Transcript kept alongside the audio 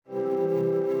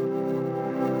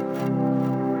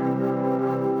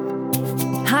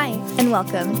and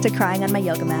welcome to Crying on My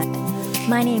Yoga Mat.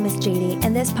 My name is JD,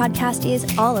 and this podcast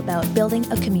is all about building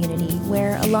a community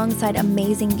where, alongside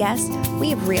amazing guests, we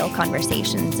have real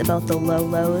conversations about the low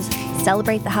lows,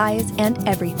 celebrate the highs, and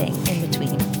everything in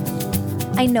between.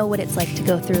 I know what it's like to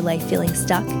go through life feeling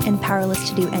stuck and powerless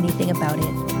to do anything about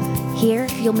it. Here,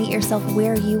 you'll meet yourself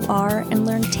where you are and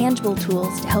learn tangible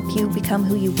tools to help you become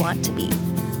who you want to be,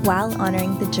 while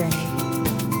honoring the journey.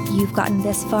 You've gotten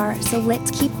this far, so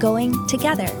let's keep going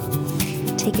together.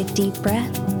 Take a deep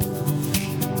breath,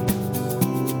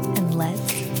 and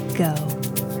let's go.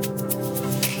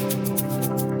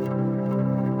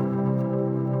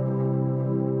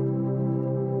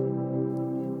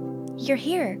 You're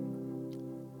here.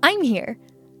 I'm here.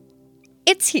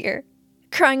 It's here.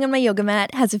 Crying on My Yoga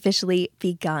Mat has officially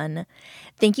begun.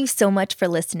 Thank you so much for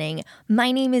listening.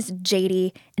 My name is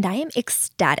JD, and I am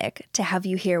ecstatic to have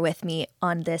you here with me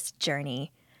on this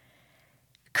journey.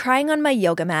 Crying on My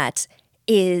Yoga Mat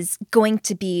is going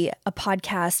to be a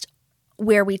podcast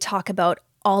where we talk about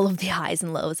all of the highs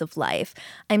and lows of life.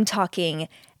 I'm talking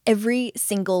every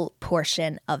single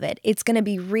portion of it. It's going to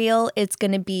be real. It's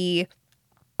going to be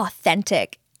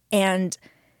authentic. And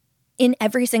in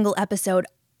every single episode,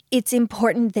 it's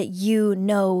important that you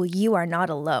know you are not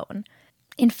alone.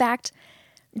 In fact,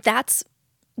 that's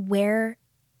where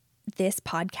this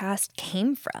podcast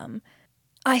came from.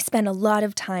 I spent a lot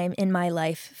of time in my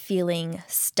life feeling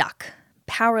stuck,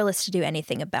 powerless to do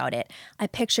anything about it. I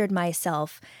pictured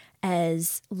myself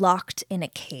as locked in a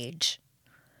cage.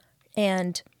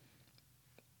 And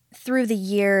through the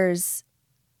years,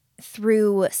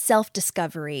 through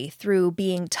self-discovery, through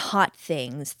being taught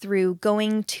things, through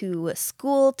going to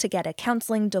school to get a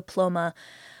counseling diploma,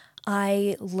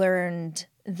 I learned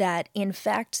that, in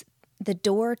fact, the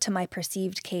door to my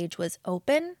perceived cage was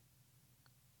open,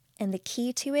 and the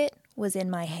key to it was in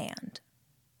my hand.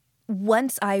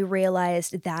 Once I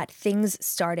realized that, things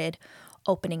started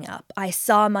opening up. I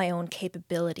saw my own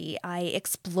capability. I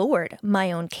explored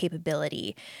my own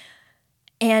capability.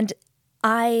 And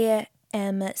I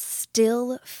am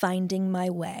still finding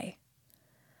my way.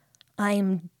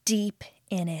 I'm deep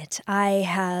in it. I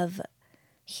have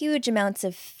huge amounts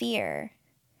of fear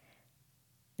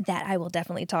that I will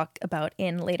definitely talk about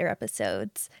in later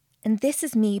episodes. And this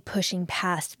is me pushing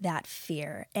past that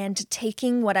fear and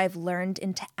taking what I've learned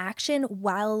into action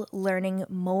while learning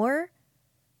more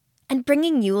and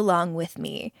bringing you along with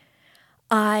me.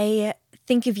 I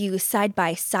think of you side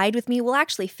by side with me, well,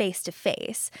 actually face to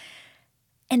face.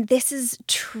 And this is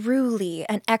truly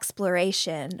an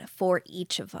exploration for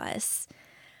each of us.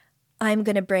 I'm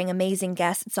going to bring amazing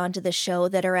guests onto the show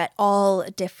that are at all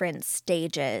different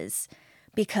stages,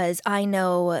 because I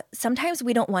know sometimes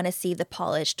we don't want to see the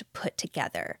polished put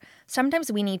together. Sometimes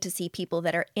we need to see people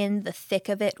that are in the thick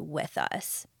of it with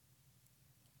us.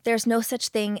 There's no such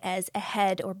thing as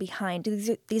ahead or behind.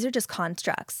 These are just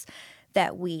constructs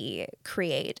that we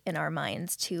create in our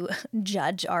minds to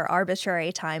judge our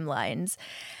arbitrary timelines.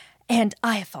 And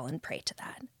I have fallen prey to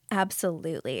that.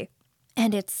 Absolutely.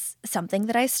 And it's something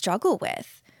that I struggle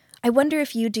with. I wonder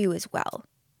if you do as well.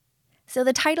 So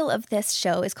the title of this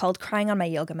show is called Crying on My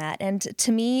Yoga Mat. And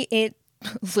to me, it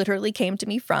literally came to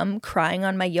me from crying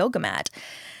on my yoga mat.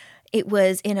 It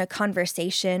was in a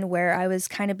conversation where I was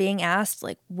kind of being asked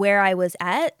like where I was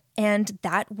at. And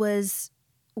that was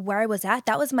where I was at.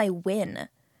 That was my win,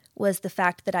 was the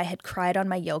fact that I had cried on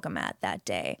my yoga mat that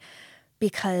day,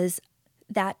 because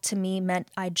that to me meant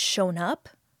I'd shown up.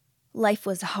 Life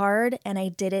was hard and I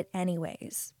did it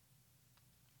anyways.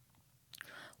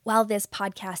 While this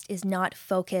podcast is not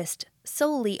focused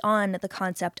solely on the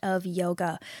concept of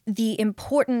yoga, the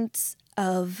importance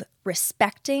of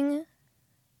respecting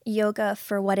yoga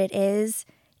for what it is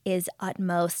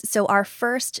utmost. So our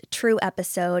first true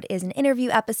episode is an interview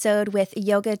episode with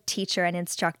yoga teacher and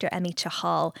instructor Emi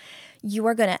Chahal. You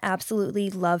are going to absolutely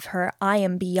love her. I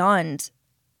am beyond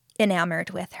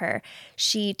enamored with her.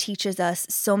 She teaches us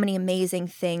so many amazing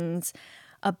things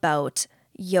about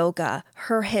yoga,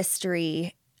 her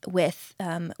history with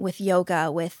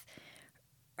yoga, with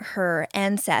her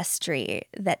ancestry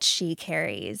that she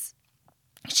carries.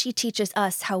 She teaches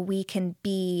us how we can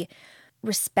be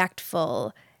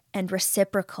respectful and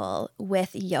reciprocal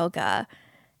with yoga.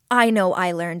 I know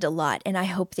I learned a lot, and I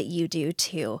hope that you do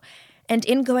too. And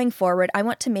in going forward, I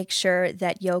want to make sure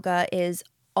that yoga is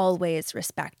always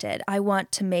respected. I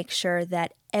want to make sure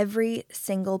that every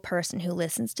single person who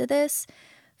listens to this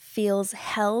feels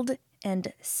held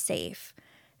and safe.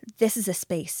 This is a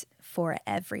space for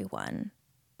everyone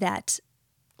that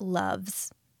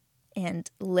loves and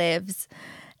lives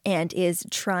and is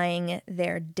trying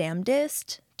their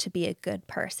damnedest to be a good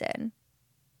person.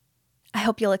 I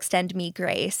hope you'll extend me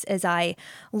grace as I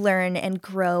learn and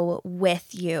grow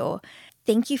with you.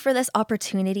 Thank you for this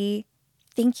opportunity.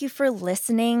 Thank you for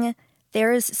listening.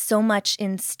 There is so much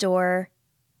in store.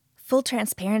 Full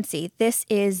transparency, this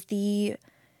is the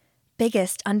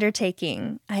biggest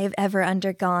undertaking I have ever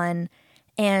undergone.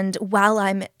 And while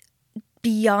I'm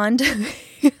beyond,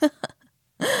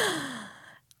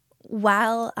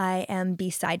 while I am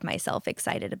beside myself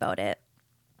excited about it,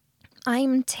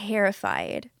 I'm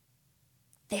terrified.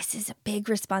 This is a big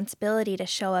responsibility to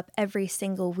show up every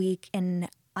single week, and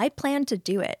I plan to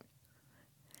do it.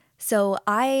 So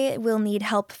I will need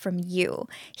help from you,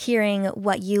 hearing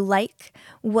what you like,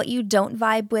 what you don't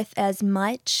vibe with as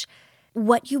much,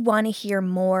 what you want to hear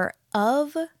more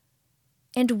of,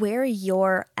 and where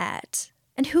you're at,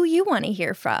 and who you want to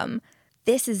hear from.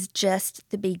 This is just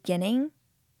the beginning.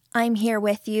 I'm here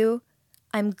with you.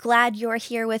 I'm glad you're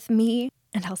here with me,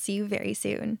 and I'll see you very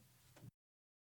soon.